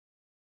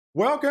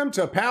Welcome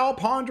to Pal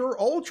Ponder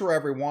Ultra,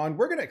 everyone.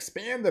 We're going to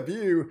expand the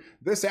view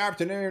this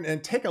afternoon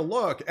and take a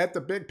look at the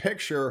big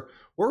picture.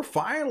 We're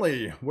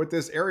finally, with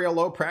this area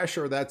low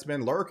pressure that's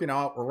been lurking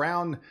all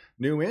around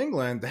New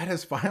England, that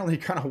is finally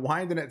kind of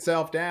winding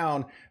itself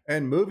down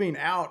and moving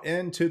out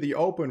into the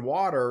open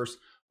waters.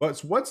 But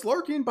what's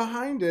lurking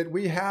behind it?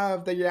 We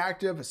have the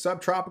active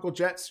subtropical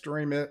jet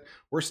stream.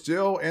 We're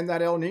still in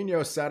that El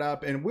Nino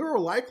setup, and we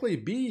will likely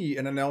be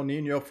in an El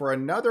Nino for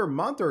another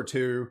month or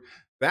two.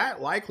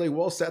 That likely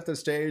will set the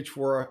stage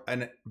for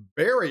a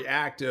very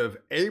active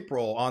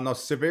April on the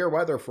severe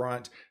weather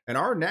front. And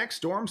our next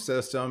storm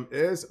system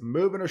is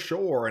moving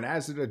ashore. And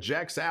as it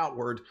ejects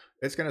outward,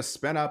 it's going to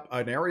spin up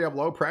an area of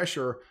low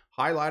pressure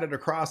highlighted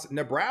across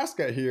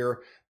Nebraska here.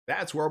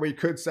 That's where we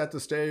could set the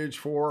stage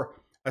for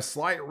a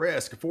slight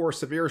risk for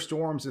severe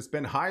storms. It's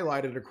been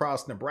highlighted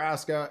across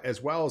Nebraska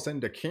as well as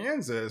into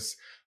Kansas.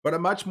 But a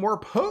much more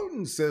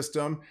potent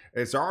system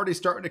is already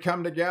starting to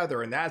come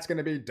together, and that's going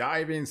to be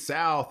diving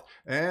south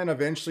and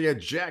eventually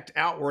eject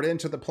outward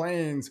into the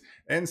plains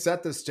and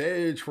set the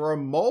stage for a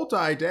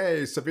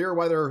multi-day severe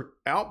weather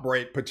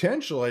outbreak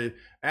potentially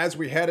as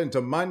we head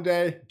into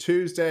Monday,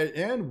 Tuesday,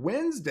 and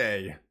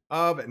Wednesday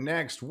of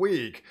next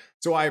week.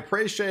 So I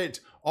appreciate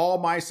all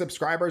my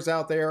subscribers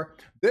out there.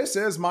 This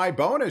is my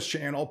bonus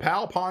channel,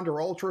 Pal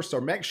Ponder Ultra,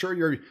 so make sure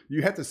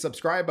you hit the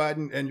subscribe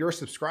button and you're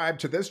subscribed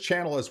to this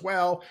channel as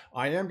well.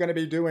 I am going to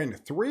be doing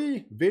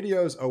 3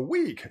 videos a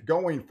week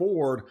going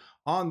forward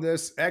on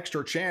this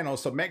extra channel,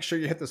 so make sure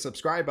you hit the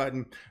subscribe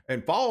button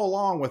and follow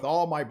along with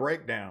all my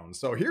breakdowns.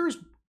 So here's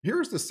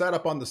the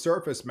setup on the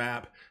surface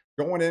map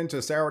going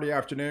into Saturday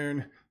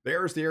afternoon.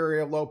 There's the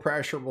area of low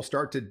pressure. We'll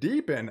start to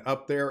deepen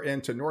up there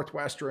into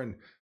northwestern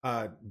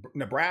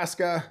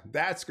Nebraska.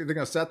 That's going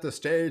to set the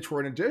stage for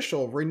an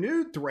additional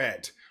renewed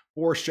threat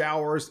for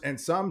showers and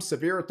some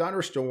severe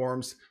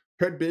thunderstorms.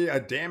 Could be a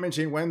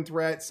damaging wind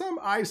threat. Some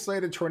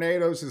isolated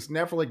tornadoes is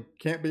definitely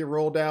can't be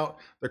ruled out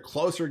the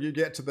closer you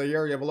get to the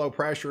area of low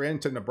pressure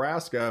into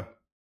Nebraska.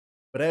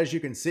 But as you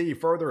can see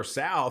further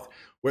south,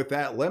 with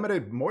that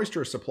limited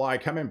moisture supply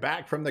coming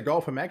back from the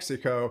Gulf of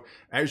Mexico,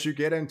 as you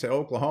get into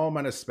Oklahoma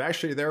and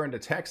especially there into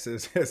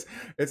Texas,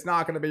 it's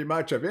not going to be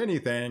much of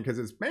anything because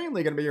it's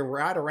mainly going to be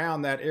right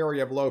around that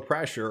area of low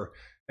pressure.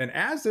 And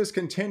as this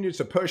continues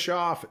to push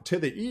off to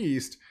the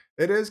east,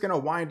 it is going to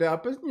wind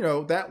up,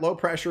 that low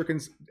pressure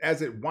can,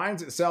 as it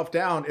winds itself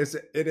down,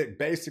 it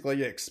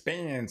basically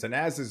expands. And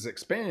as it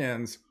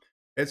expands,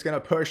 it's going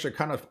to push a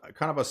kind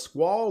of a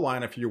squall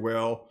line, if you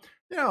will.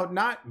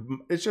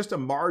 It's just a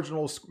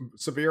marginal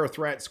severe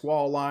threat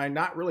squall line,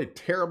 not really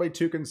terribly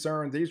too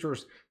concerned. These are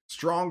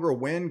stronger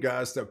wind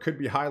gusts that could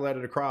be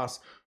highlighted across,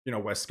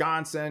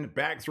 Wisconsin,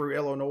 back through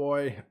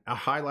Illinois,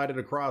 highlighted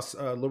across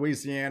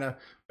Louisiana,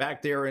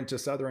 back there into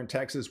southern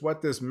Texas.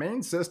 What this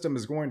main system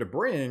is going to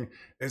bring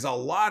is a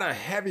lot of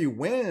heavy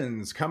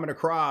winds coming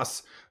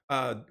across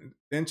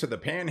into the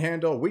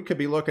panhandle. We could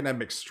be looking at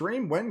an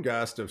extreme wind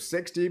gust of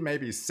 60,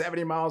 maybe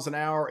 70 miles an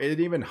hour, and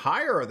even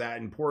higher of that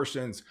in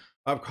portions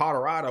of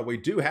Colorado. We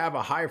do have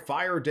a high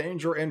fire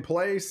danger in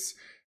place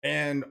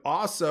and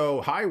also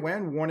high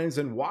wind warnings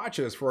and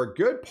watches for a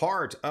good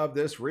part of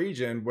this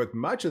region, with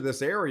much of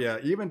this area,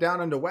 even down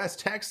into West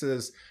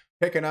Texas,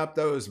 picking up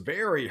those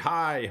very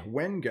high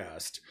wind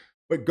gusts.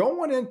 But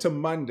going into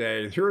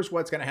Monday, here's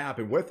what's going to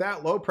happen. With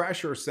that low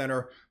pressure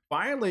center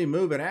finally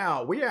moving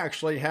out, we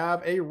actually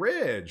have a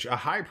ridge, a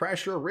high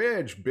pressure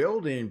ridge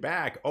building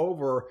back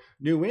over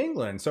New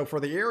England. So for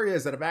the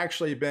areas that have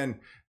actually been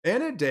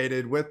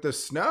inundated with the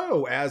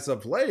snow as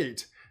of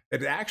late,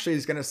 it actually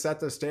is going to set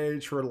the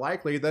stage for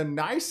likely the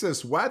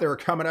nicest weather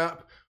coming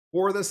up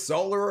for the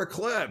solar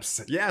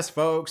eclipse. Yes,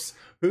 folks,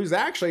 who's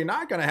actually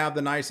not going to have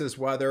the nicest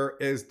weather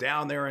is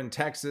down there in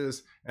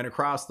Texas and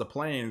across the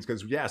plains,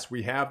 because yes,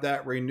 we have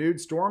that renewed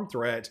storm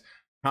threat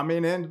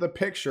coming into the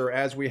picture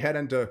as we head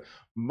into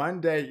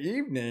Monday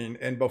evening.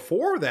 And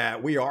before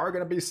that, we are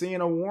going to be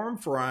seeing a warm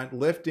front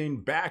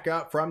lifting back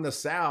up from the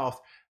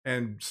south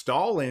and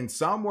stalling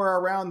somewhere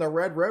around the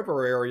Red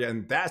River area.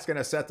 And that's going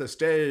to set the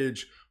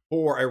stage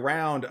for a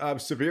round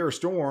of severe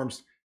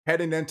storms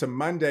heading into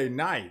Monday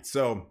night.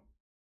 So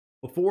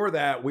before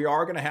that, we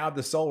are going to have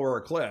the solar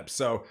eclipse.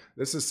 So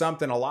this is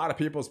something a lot of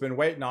people has been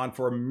waiting on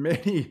for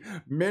many,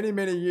 many,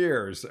 many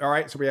years. All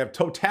right, so we have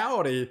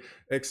totality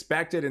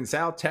expected in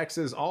South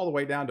Texas all the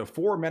way down to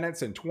 4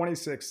 minutes and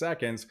 26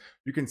 seconds.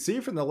 You can see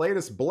from the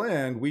latest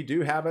blend, we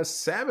do have a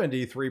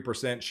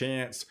 73%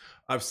 chance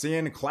of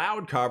seeing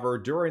cloud cover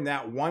during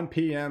that 1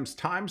 p.m.'s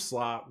time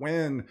slot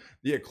when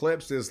the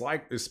eclipse is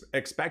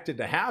expected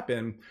to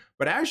happen.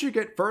 But as you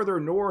get further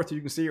north,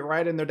 you can see it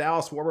right in the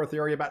Dallas-Fort Worth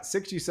area, about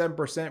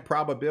 67%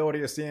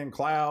 probability of seeing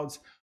clouds.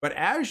 But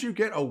as you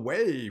get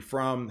away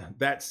from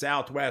that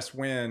southwest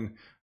wind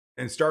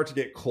and start to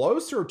get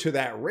closer to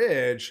that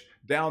ridge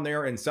down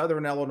there in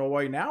southern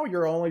Illinois, now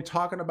you're only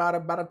talking about a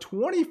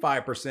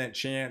 25%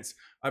 chance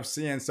of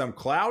seeing some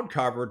cloud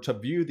cover to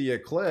view the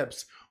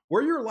eclipse.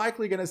 Where you're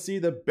likely going to see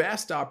the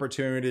best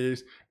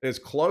opportunities is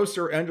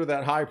closer into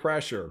that high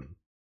pressure.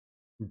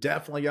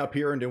 definitely up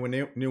here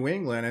into New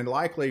England and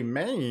likely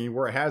Maine,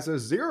 where it has a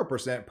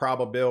 0%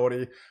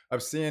 probability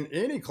of seeing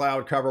any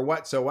cloud cover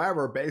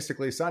whatsoever,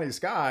 basically sunny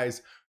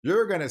skies.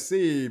 You're going to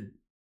see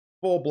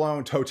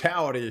full-blown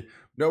totality,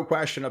 no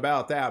question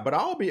about that. But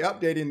I'll be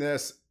updating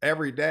this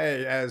every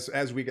day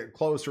as we get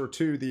closer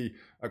to the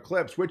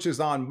eclipse, which is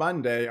on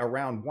Monday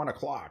around 1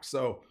 o'clock.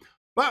 So,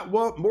 but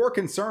what more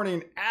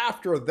concerning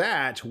after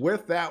that,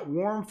 with that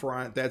warm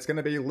front that's going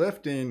to be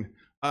lifting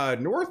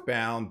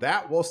northbound,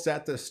 that will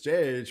set the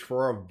stage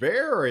for a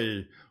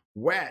very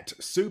wet,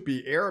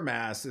 soupy air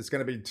mass. It's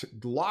going to be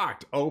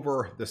locked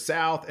over the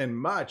south and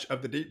much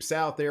of the deep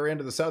south there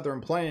into the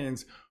southern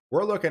plains.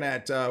 We're looking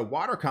at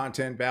water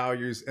content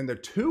values in the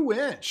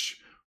 2-inch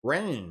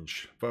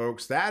range,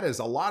 folks. That is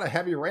a lot of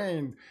heavy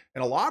rain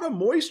and a lot of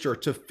moisture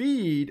to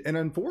feed. And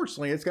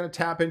unfortunately, it's going to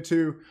tap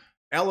into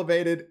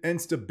elevated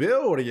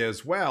instability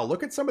as well.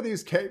 Look at some of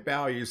these Cape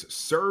values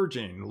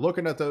surging.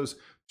 Looking at those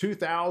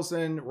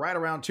 2000, right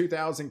around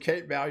 2000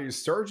 Cape values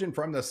surging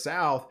from the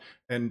south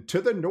and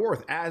to the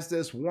north as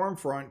this warm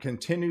front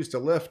continues to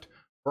lift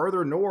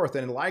further north,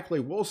 and likely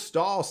will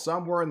stall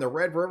somewhere in the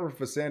Red River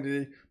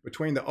vicinity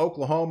between the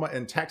Oklahoma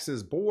and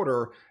Texas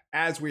border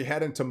as we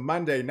head into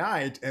Monday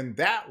night. And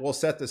that will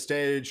set the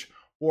stage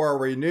for a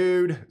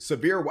renewed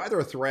severe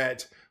weather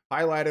threat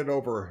highlighted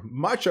over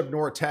much of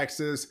North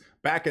Texas,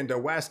 back into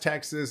West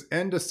Texas,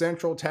 into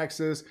Central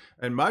Texas,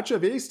 and much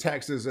of East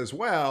Texas as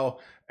well,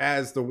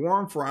 as the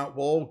warm front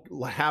will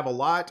have a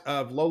lot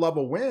of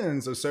low-level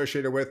winds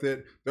associated with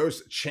it.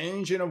 Those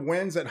changing of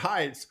winds at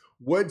heights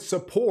would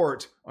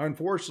support,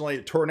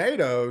 unfortunately,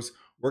 tornadoes.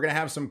 We're going to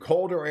have some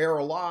colder air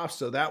aloft,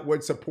 so that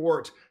would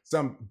support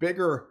some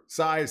bigger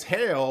size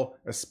hail,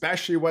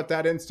 especially with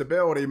that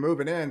instability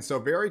moving in. So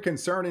very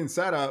concerning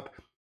setup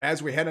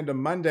as we head into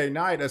Monday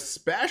night,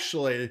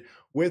 especially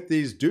with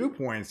these dew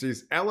points,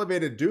 these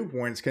elevated dew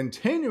points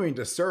continuing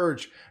to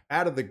surge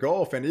out of the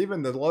Gulf, and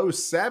even the low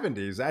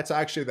 70s. That's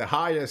actually the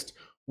highest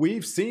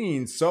we've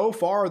seen so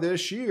far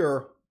this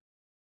year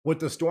with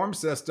the storm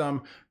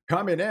system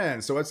coming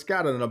in. So it's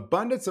got an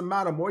abundance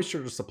amount of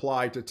moisture to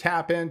supply to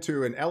tap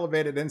into an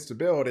elevated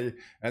instability,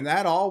 and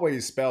that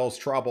always spells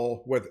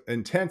trouble with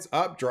intense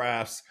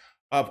updrafts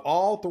of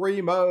all three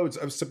modes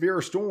of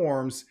severe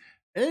storms.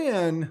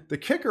 And the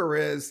kicker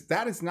is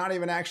that is not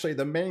even actually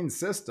the main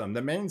system.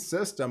 The main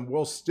system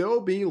will still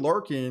be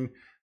lurking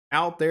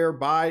out there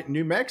by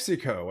New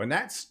Mexico, and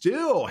that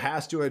still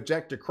has to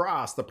eject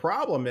across. The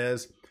problem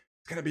is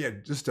it's going to be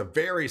just a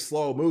very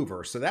slow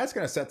mover. So that's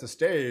going to set the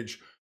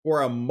stage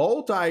for a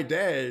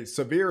multi-day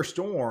severe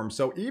storm.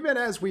 So even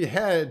as we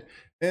head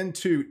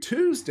into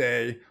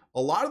Tuesday,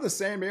 a lot of the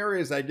same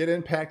areas that get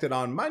impacted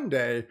on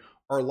Monday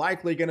are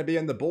likely going to be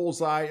in the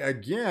bullseye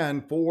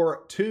again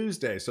for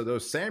Tuesday. So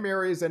those same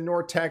areas in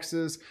North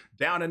Texas,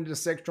 down into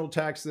Central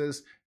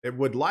Texas, it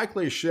would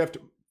likely shift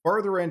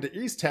further into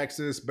East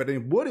Texas, but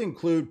it would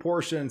include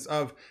portions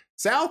of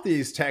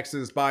Southeast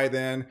Texas by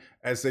then,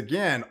 as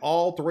again,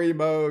 all three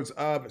modes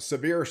of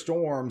severe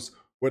storms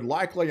would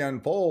likely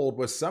unfold,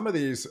 with some of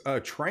these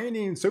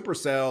training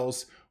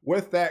supercells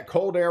with that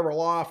cold air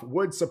aloft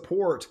would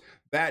support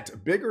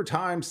that bigger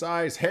time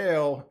size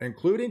hail,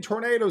 including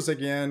tornadoes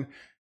again,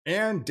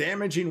 and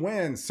damaging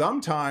winds.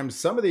 Sometimes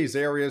some of these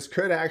areas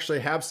could actually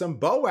have some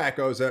bow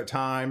echoes at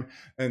time,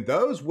 and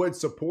those would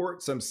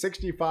support some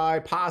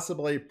 65,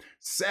 possibly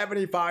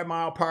 75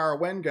 mile per hour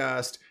wind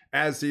gust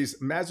as these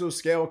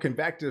mesoscale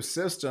convective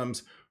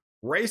systems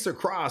race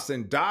across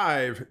and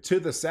dive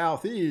to the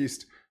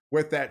southeast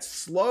with that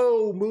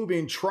slow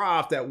moving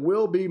trough that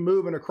will be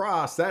moving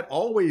across. That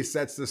always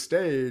sets the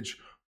stage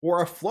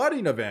for a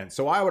flooding event.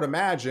 So I would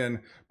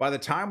imagine by the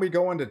time we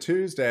go into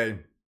Tuesday,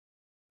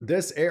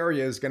 this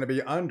area is going to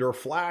be under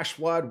flash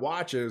flood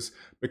watches,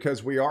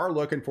 because we are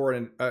looking for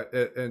an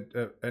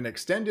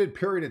extended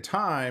period of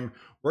time.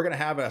 We're going to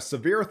have a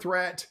severe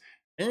threat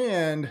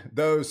and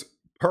those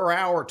per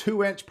hour,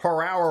 2-inch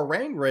per hour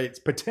rain rates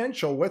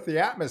potential with the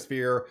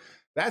atmosphere.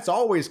 That's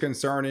always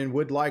concerning,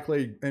 would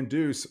likely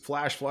induce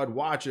flash flood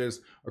watches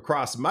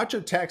across much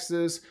of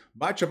Texas,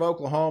 much of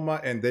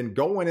Oklahoma, and then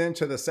going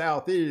into the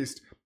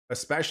southeast,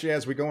 especially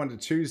as we go into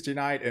Tuesday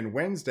night and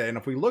Wednesday. And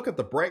if we look at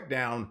the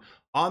breakdown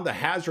on the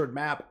hazard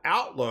map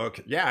outlook,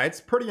 yeah,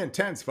 it's pretty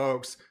intense,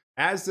 folks.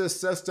 As this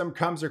system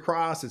comes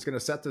across, it's going to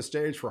set the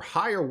stage for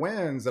higher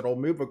winds that'll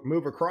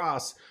move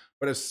across,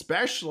 but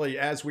especially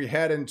as we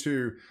head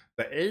into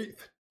the 8th,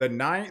 the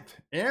 9th,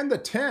 and the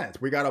 10th,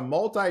 we got a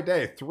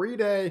multi-day,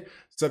 3-day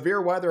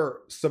severe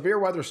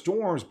weather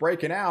storms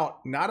breaking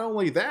out. Not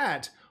only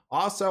that,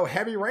 also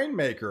heavy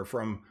rainmaker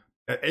from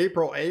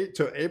April 8th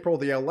to April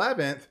the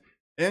 11th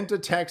into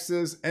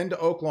Texas, into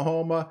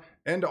Oklahoma,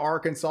 into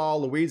Arkansas,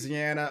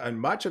 Louisiana,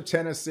 and much of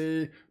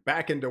Tennessee,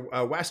 back into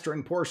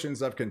western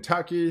portions of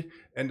Kentucky,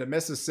 into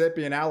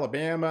Mississippi and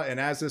Alabama. And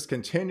as this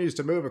continues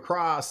to move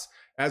across,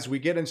 as we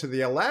get into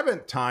the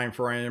 11th time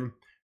frame,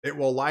 it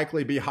will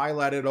likely be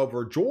highlighted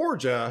over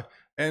Georgia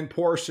and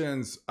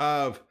portions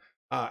of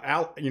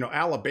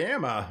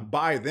Alabama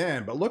by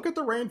then. But look at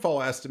the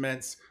rainfall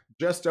estimates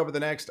just over the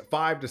next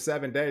 5 to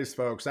 7 days,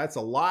 folks. That's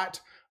a lot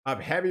of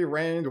heavy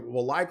rain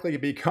will likely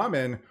be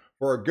coming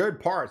for a good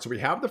part. So we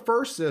have the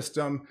first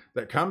system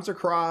that comes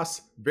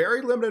across,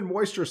 very limited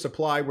moisture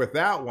supply with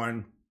that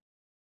one.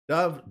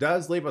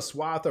 Does leave a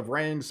swath of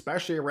rain,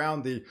 especially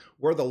around the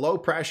where the low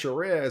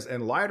pressure is,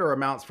 and lighter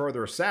amounts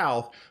further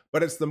south.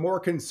 But it's the more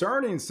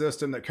concerning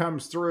system that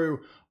comes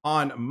through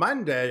on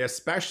Monday,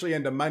 especially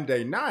into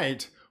Monday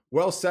night,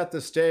 will set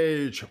the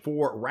stage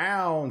for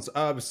rounds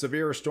of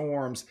severe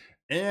storms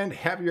and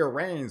heavier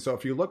rain. So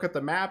if you look at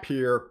the map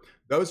here,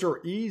 those are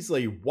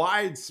easily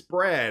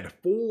widespread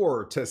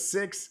 4 to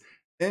 6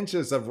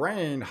 inches of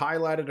rain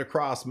highlighted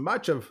across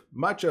much of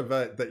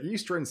the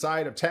eastern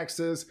side of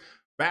Texas,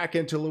 back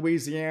into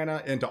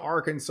Louisiana, into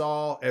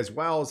Arkansas, as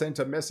well as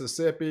into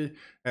Mississippi.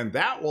 And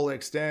that will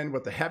extend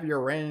with the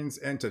heavier rains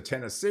into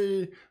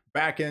Tennessee,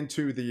 back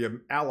into the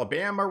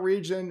Alabama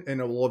region,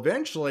 and it will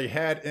eventually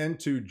head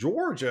into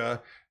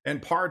Georgia and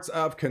parts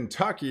of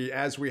Kentucky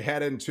as we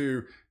head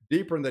into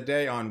deeper in the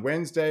day on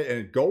Wednesday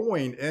and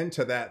going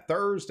into that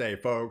Thursday,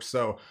 folks.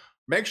 So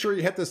make sure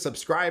you hit the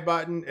subscribe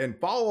button and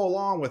follow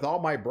along with all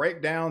my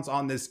breakdowns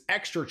on this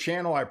extra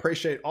channel. I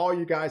appreciate all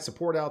you guys'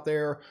 support out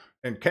there.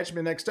 And catch me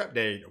in the next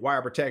update where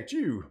I protect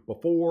you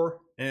before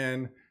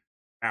and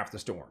after the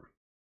storm.